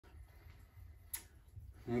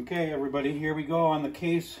Okay, everybody, here we go on the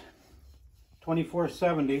Case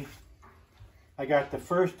 2470. I got the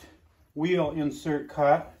first wheel insert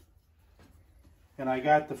cut, and I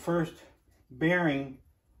got the first bearing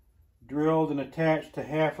drilled and attached to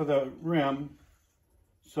half of the rim.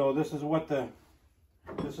 So this is what the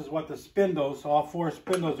spindles, all four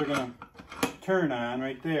spindles, are going to turn on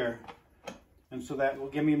right there. And so that will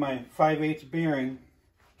give me my 5/8 bearing.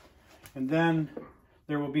 And then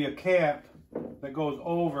there will be a cap that goes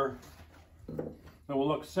over that will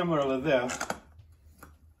look similar to this.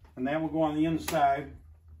 And that will go on the inside.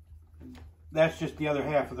 That's just the other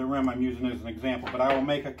half of the rim I'm using as an example. But I will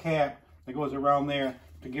make a cap that goes around there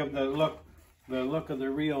to give the look of the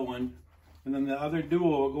real one. And then the other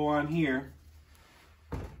dual will go on here.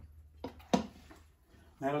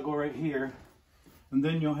 That'll go right here. And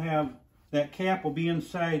then you'll have, that cap will be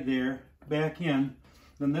inside there, back in.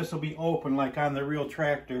 Then this will be open like on the real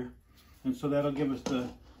tractor. And so that'll give us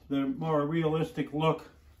the more realistic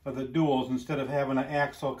look of the duals instead of having an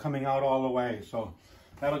axle coming out all the way. So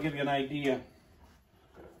that'll give you an idea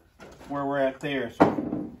where we're at there.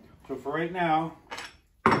 So for right now,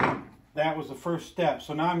 that was the first step.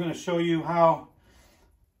 So now I'm going to show you how,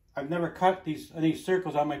 I've never cut these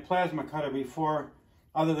circles on my plasma cutter before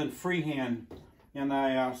other than freehand. And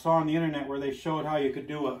I saw on the internet where they showed how you could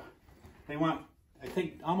do it. They want, I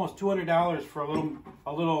think, almost $200 for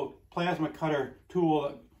a little plasma cutter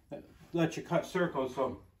tool that lets you cut circles.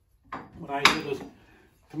 So what I did was,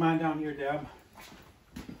 come on down here, Deb.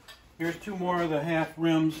 Here's two more of the half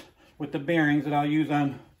rims with the bearings that I'll use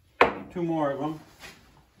on two more of them.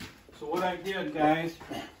 So what I did, guys,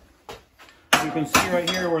 you can see right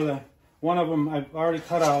here where one of them I've already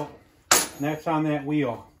cut out, and that's on that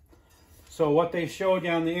wheel. So what they showed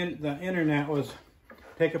you on the internet was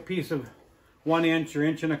take a piece of 1 inch or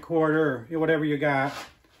 1 1/4 or whatever you got,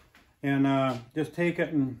 and just take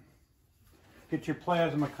it and get your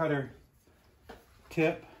plasma cutter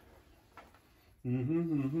tip. Right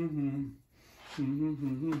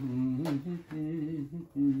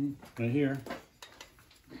here.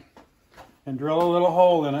 And drill a little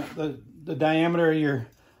hole in it, the diameter of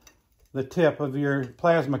the tip of your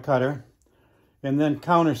plasma cutter, and then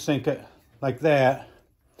countersink it like that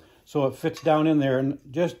so it fits down in there and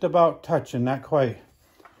just about touching, not quite.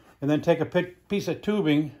 And then take a piece of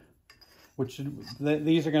tubing, which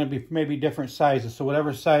these are going to be maybe different sizes, so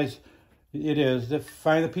whatever size it is,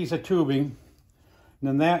 find a piece of tubing,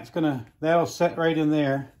 and then that'll set right in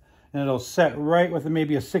there, and it'll set right with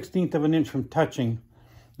maybe 1/16 of an inch from touching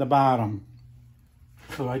the bottom.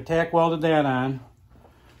 So I tack welded that on.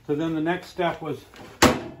 So then the next step was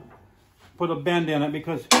put a bend in it,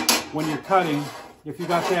 because when you're cutting, if you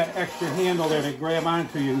got that extra handle there to grab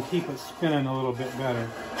onto, you can keep it spinning a little bit better.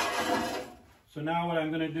 So now what I'm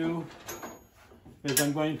going to do is I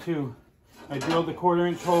drilled the 1/4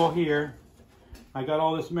 inch hole here. I got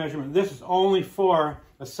all this measurement. This is only for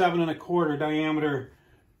a 7 1/4 diameter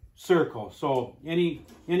circle. So any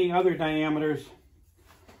other diameters,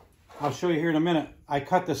 I'll show you here in a minute. I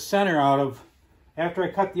cut the center out of, after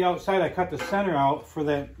I cut the outside, I cut the center out for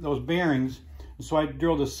those bearings. And so I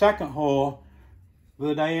drilled a second hole with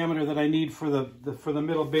the diameter that I need for the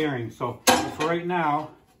middle bearing. So for right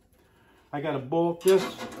now, I got to bolt this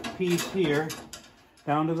piece here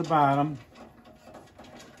down to the bottom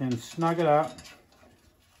and snug it up.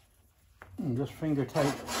 And just finger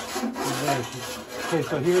tight. Okay,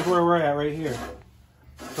 so here's where we're at right here.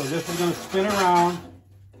 So this is going to spin around.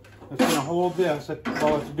 It's going to hold this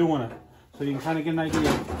while it's doing it. So you can kind of get an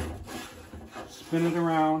idea. Spin it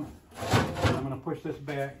around. I'm going to push this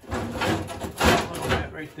back.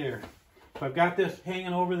 Right there. So I've got this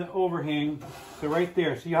hanging over the overhang. So right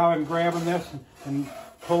there. See how I'm grabbing this and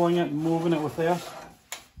pulling it and moving it with this?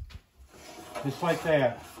 Just like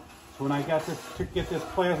that. So when I got this, to get this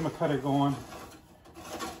plasma cutter going,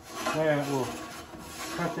 that will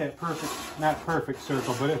cut that perfect, not perfect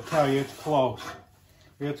circle, but it'll tell you it's close.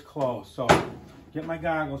 It's close. So get my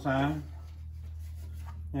goggles on,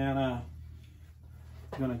 and I'm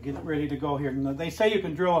gonna get ready to go here. Now, they say you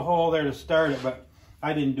can drill a hole there to start it, but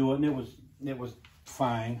I didn't do it, and it was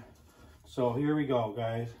fine. So here we go,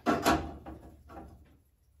 guys.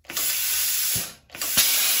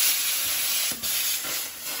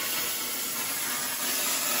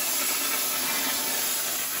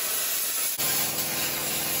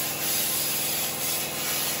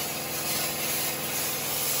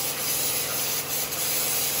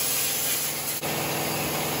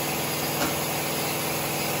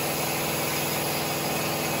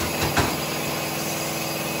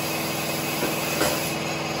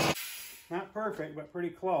 Not perfect, but pretty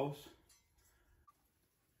close.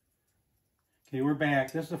 Okay, we're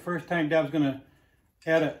back. This is the first time Deb's gonna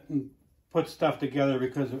edit and put stuff together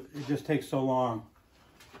because it just takes so long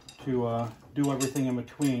to do everything in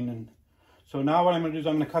between. And so now what I'm gonna do is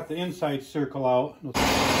I'm gonna cut the inside circle out.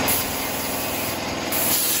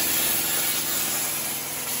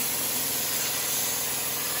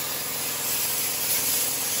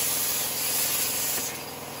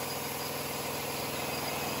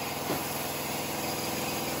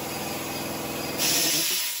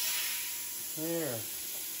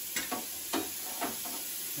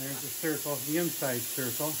 There's the circle, the inside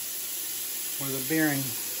circle, where the bearing,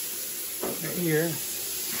 right here,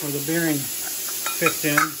 where the bearing fits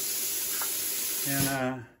in,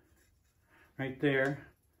 and right there.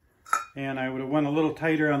 And I would have went a little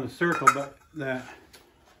tighter on the circle, but that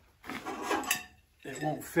it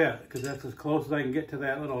won't fit because that's as close as I can get to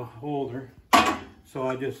that little holder. So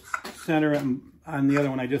I just center it, and on the other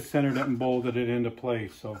one I just centered it and bolted it into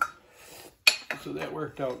place. So that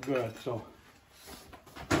worked out good. So.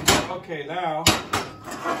 Okay, now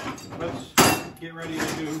let's get ready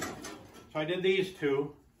to do. So I did these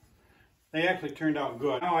two. They actually turned out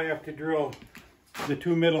good. Now I have to drill the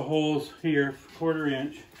two middle holes here, 1/4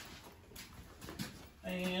 inch.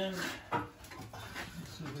 And let's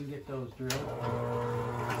see if we can get those drilled.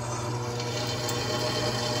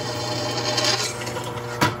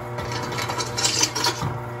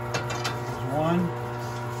 There's one.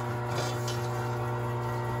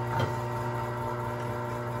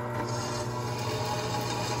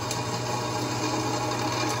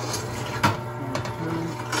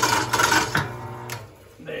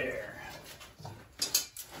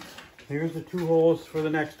 Here's the 2 holes for the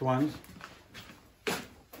next ones.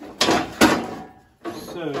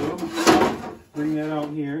 So, bring that out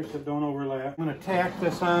here so it don't overlap. I'm going to tack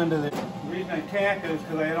this onto the reason I tack it is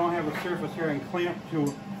because I don't have a surface here I can clamp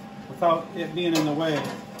to without it being in the way.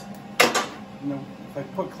 You know, if I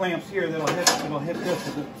put clamps here, it'll hit this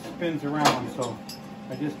as it spins around. So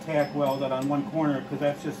I just tack weld it on one corner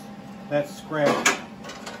because that's scrap.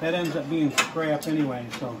 That ends up being scrap anyway.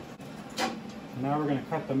 So. Now we're going to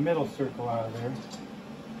cut the middle circle out of there.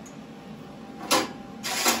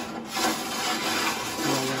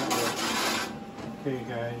 Okay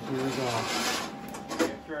guys, here we go.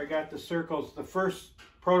 After I got the circles, the first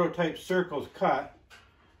prototype circles cut,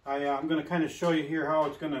 I'm going to kind of show you here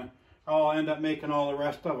how I'll end up making all the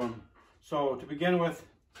rest of them. So to begin with,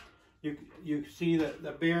 you see that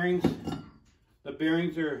the bearings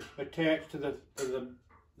are attached to the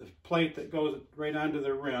plate that goes right onto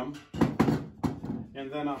the rim. And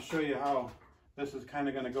then I'll show you how this is kind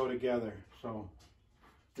of going to go together. So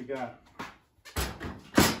we got,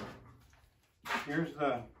 here's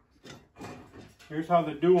how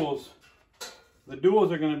the duals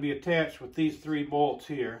are going to be attached with these 3 bolts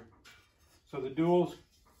here. So the duals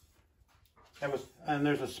and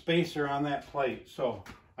there's a spacer on that plate. So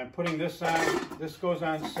I'm putting this on, this goes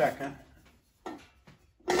on second.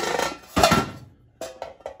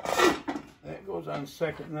 That goes on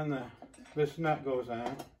second, and then this nut goes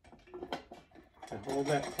on to hold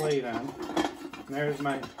that plate on. And there's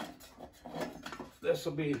this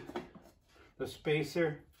will be the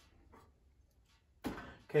spacer.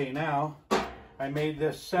 Okay, now I made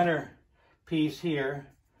this center piece here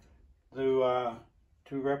to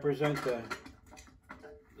represent the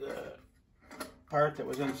part that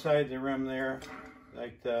was inside the rim there,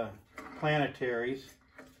 like the planetaries.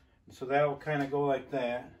 So that will kind of go like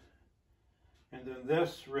that. And then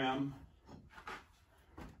this rim,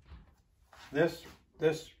 this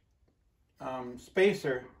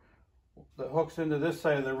spacer that hooks into this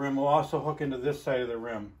side of the rim will also hook into this side of the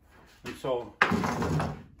rim. And so,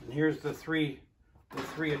 and here's the three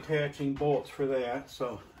attaching bolts for that.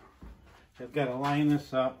 So I've got to line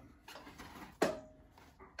this up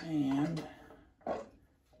and so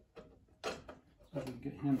we can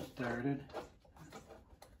get him started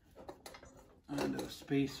onto a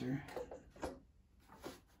spacer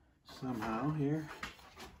somehow here.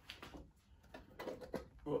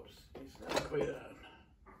 Whoops, he's not quite on.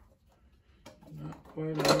 Not quite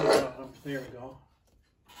on the bottom. There we go.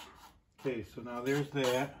 Okay, so now there's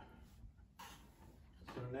that.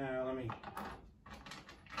 So now let me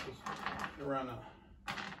just run a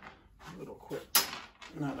little quick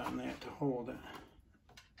nut on that to hold it.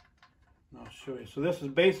 And I'll show you. So this is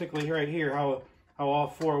basically right here how all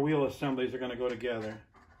 4 wheel assemblies are going to go together.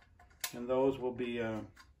 And those will be, so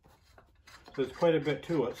there's quite a bit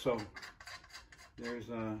to it. So there's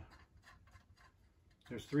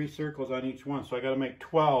 3 circles on each one, so I got to make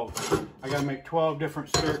 12. I got to make 12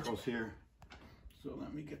 different circles here. So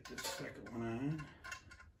let me get this second one on.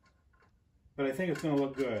 But I think it's going to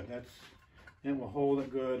look good. It will hold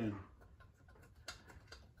it good, and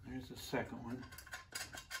the second one.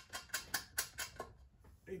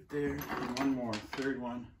 Right there, and one more, third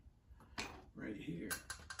one, right here.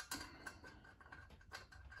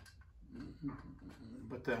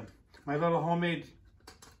 But my little homemade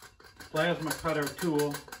plasma cutter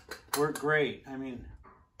tool worked great. I mean,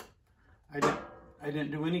 I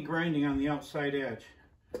didn't do any grinding on the outside edge.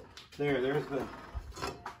 There's the,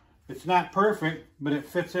 it's not perfect, but it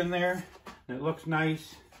fits in there, and it looks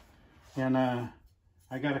nice. And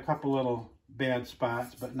I got a couple little bad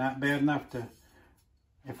spots, but not bad enough to,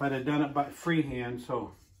 if I'd have done it by freehand.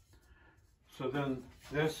 So then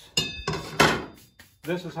this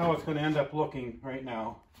is how it's going to end up looking right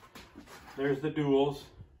now. There's the duals.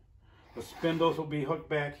 The spindles will be hooked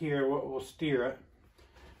back here, what will steer it.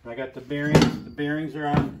 And I got the bearings. The bearings are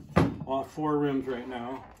on all 4 rims right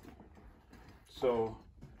now. So,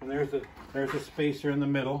 and there's a spacer in the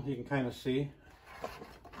middle, you can kind of see.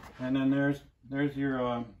 And then there's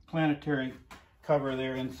your planetary cover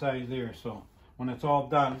there inside there. So when it's all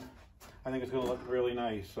done, I think it's going to look really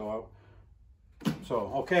nice. So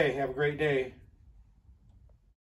okay, have a great day.